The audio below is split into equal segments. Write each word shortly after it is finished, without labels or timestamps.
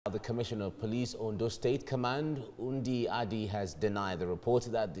The Commissioner of Police, Ondo State Command, Undi Adi, has denied the report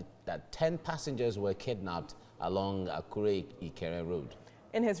that 10 passengers were kidnapped along Akure-Ikere Road.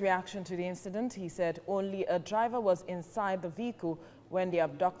 In his reaction to the incident, he said only a driver was inside the vehicle when the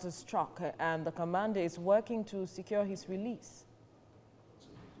abductors struck, and the commander is working to secure his release.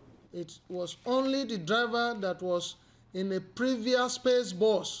 It was only the driver that was in a previous space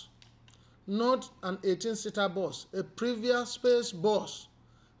bus, not an 18-seater bus, a previous space bus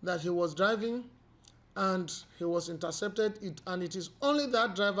that he was driving, and he was intercepted. And it is only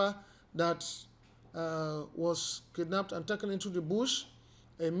that driver that was kidnapped and taken into the bush.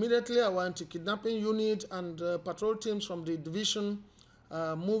 Immediately, our anti-kidnapping unit and patrol teams from the division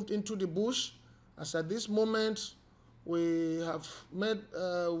moved into the bush. As at this moment, we have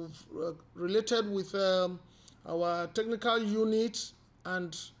related with our technical unit,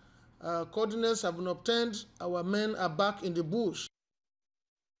 and coordinates have been obtained. Our men are back in the bush.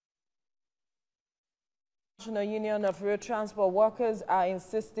 National Union of Road Transport Workers are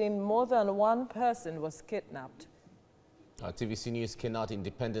insisting more than one person was kidnapped. TVC News cannot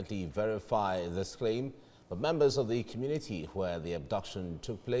independently verify this claim, but members of the community where the abduction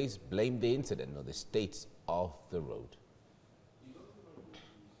took place blamed the incident on the state of the road.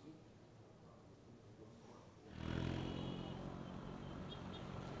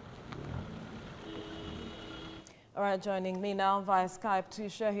 All right, joining me now via Skype to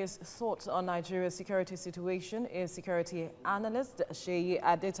share his thoughts on Nigeria's security situation is security analyst Seyi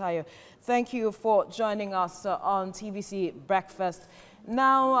Adetayo. Thank you for joining us on TVC Breakfast.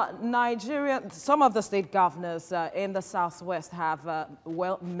 Now, Nigeria, some of the state governors in the southwest have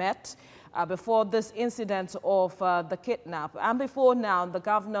met before this incident of the kidnap, and before now, the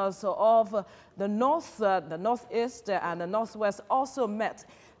governors of the north, the northeast, and the northwest also met.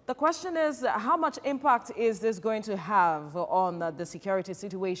 The question is, how much impact is this going to have on the security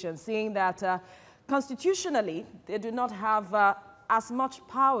situation, seeing that constitutionally they do not have as much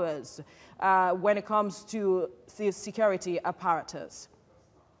powers when it comes to the security apparatus?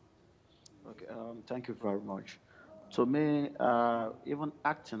 Okay, thank you very much. To me, even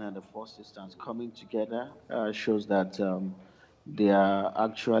acting in the first instance, coming together shows that they are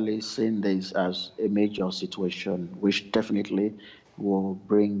actually seeing this as a major situation, which definitely will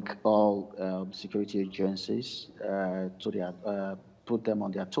bring all security agencies to their, put them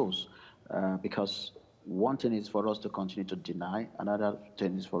on their toes. Because one thing is for us to continue to deny, another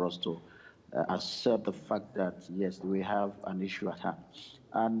thing is for us to accept the fact that, yes, we have an issue at hand.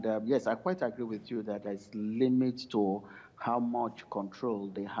 And yes, I quite agree with you that there's limits to how much control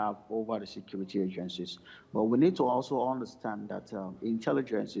they have over the security agencies. But we need to also understand that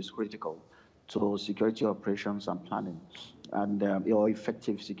intelligence is critical to security operations and planning and your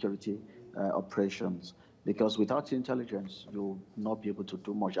effective security operations. Because without intelligence, you'll not be able to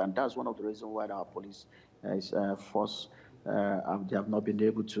do much. And that's one of the reasons why our police is force they have not been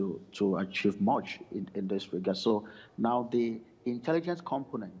able to achieve much in this regard. So now the intelligence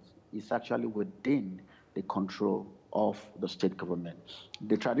component is actually within the control of the state government.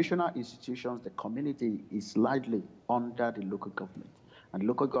 The traditional institutions, the community is largely under the local government. And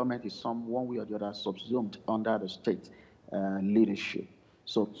local government is one way or the other subsumed under the state leadership.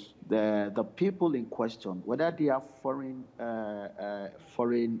 So the people in question, whether they are foreign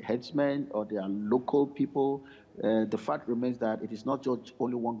headsmen or they are local people, the fact remains that it is not just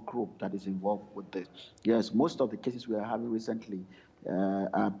only one group that is involved with this. Yes, most of the cases we are having recently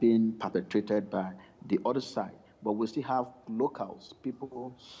are being perpetrated by the other side, but we still have locals,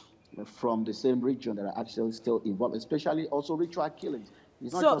 people from the same region that are actually still involved, especially also ritual killings.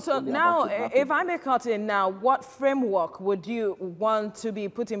 So now, if I may cut in now, what framework would you want to be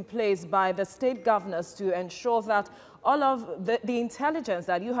put in place by the state governors to ensure that all of the intelligence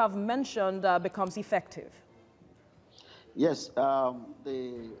that you have mentioned becomes effective? Yes,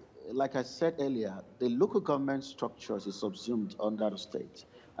 like I said earlier, the local government structures is subsumed under the state.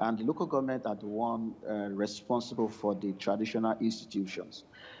 And the local government are the one responsible for the traditional institutions.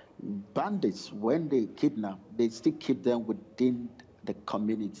 Bandits, when they kidnap, they still keep them within the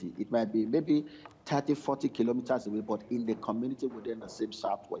community. It might be maybe 30, 40 kilometers away, but in the community within the same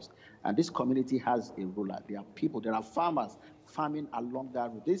southwest. And this community has a ruler. There are people, there are farmers farming along that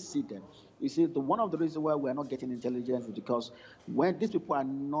road. They see them. You see, one of the reasons why we're not getting intelligence is because when these people are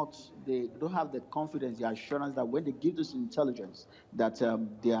not, they don't have the confidence, the assurance that when they give this intelligence, that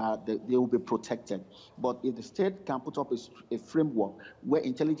they will be protected. But if the state can put up a framework where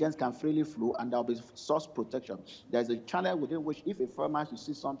intelligence can freely flow and there'll be source protection, there's a channel within which if a farmer should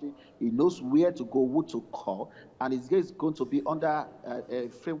see something, he knows where to go, who to call, and it's going to be under a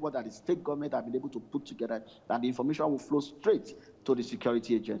framework that the state government have been able to put together, and the information will flow straight straight to the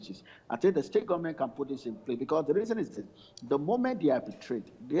security agencies. I think the state government can put this in place, because the reason is that the moment they are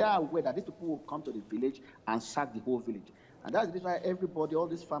betrayed, they are aware that these people will come to the village and sack the whole village. And that's the reason why everybody, all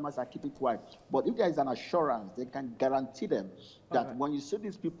these farmers are keeping quiet. But if there is an assurance, they can guarantee them that when you see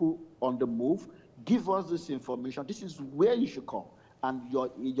these people on the move, give us this information. This is where you should come, and your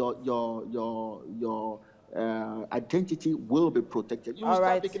identity will be protected. You will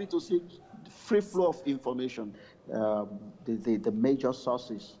start beginning to see free flow of information. The major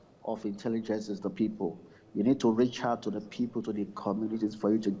sources of intelligence is the people. You need to reach out to the people, to the communities,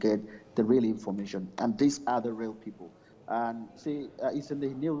 for you to get the real information. And these are the real people. And see, it's in the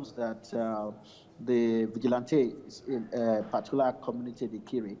news that the vigilantes in a particular community, the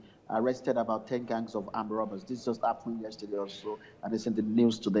Kiri, arrested about 10 gangs of armed robbers. This just happened yesterday or so, and it's in the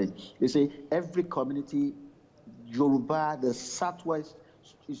news today. You see, every community, Yoruba, the Southwest,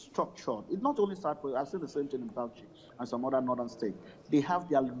 is structured. It's not only Southwest, I've seen the same thing in Bauchi and some other northern states. They have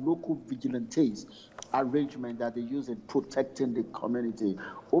their local vigilantes arrangement that they use in protecting the community.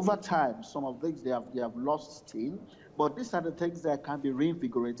 Over time, some of these, they have lost steam, but these are the things that can be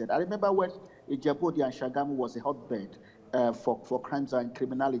reinvigorated. I remember when Ijebu and Shagamu was a hotbed for crimes and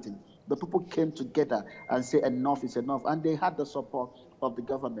criminality. The people came together and said enough is enough, and they had the support of the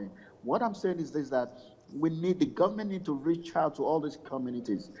government. What I'm saying is this, that the government need to reach out to all these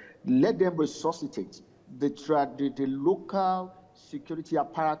communities, let them resuscitate the local security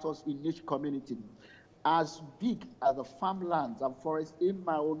apparatus in each community. As big as the farmlands and forests in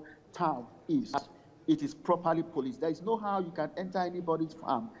my own town is, it is properly policed. There is no how you can enter anybody's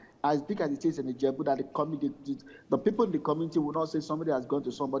farm as big as it is in Ijebu that the people in the community will not say somebody has gone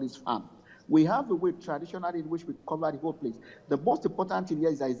to somebody's farm. We have a way traditionally in which we cover the whole place. The most important thing here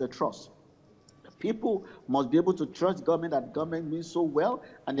is that is the trust. People must be able to trust the government, that government means so well,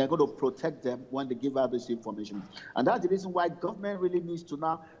 and they're going to protect them when they give out this information. And that's the reason why government really needs to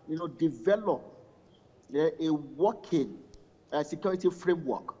now, develop a working security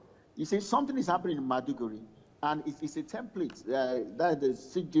framework. You see, something is happening in Maduguri, and it's a template, that the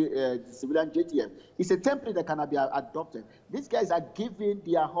civilian JTF. It's a template that can be adopted. These guys are giving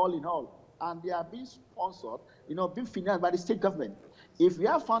their all in all, and they are being sponsored, being financed by the state government. If we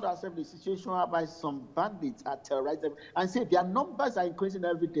have found ourselves in a situation whereby some bandits are terrorizing them, and say their numbers are increasing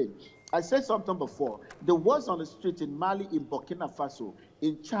every day. I said something before. The words on the street in Mali, in Burkina Faso,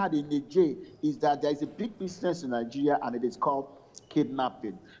 in Chad, in Niger, is that there is a big business in Nigeria, and it is called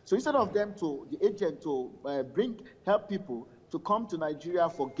kidnapping. So instead of the agent to help people to come to Nigeria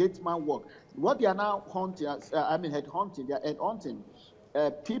for gateman work, what they are now hunting, headhunting, they are headhunting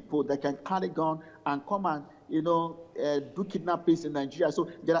people that can carry gun and come and do kidnappings in Nigeria. So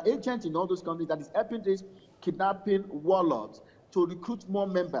there are agents in all those countries that is helping these kidnapping warlords to recruit more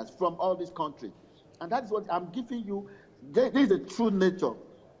members from all these countries. And that is what I'm giving you. This is the true nature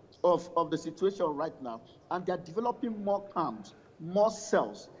of the situation right now. And they're developing more camps, more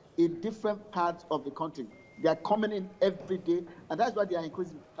cells in different parts of the country. They are coming in every day, and that's why they are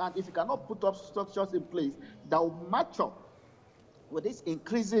increasing. And if you cannot put up structures in place that will match up with this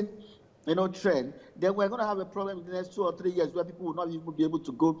increasing trend, then we're going to have a problem in the next 2 or 3 years where people will not even be able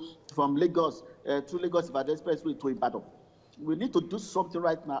to go from Lagos to Lagos-Ibadan Expressway to Ibadan. We need to do something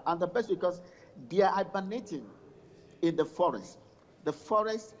right now, and the best, because they are hibernating in the forest. The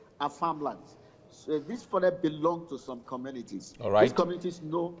forests are farmlands. So these forests belong to some communities. All right. These communities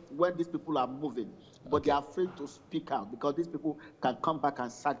know when these people are moving, but they are afraid to speak out because these people can come back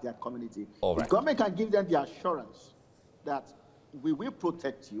and sack their community. All right. The government can give them the assurance that we will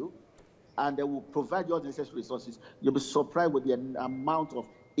protect you, and they will provide you all the necessary resources. You'll be surprised with the amount of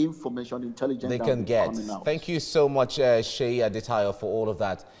information, intelligence they that can get. coming out. Thank you so much, Sheyi Adetayo, for all of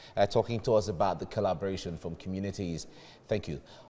that, talking to us about the collaboration from communities. Thank you.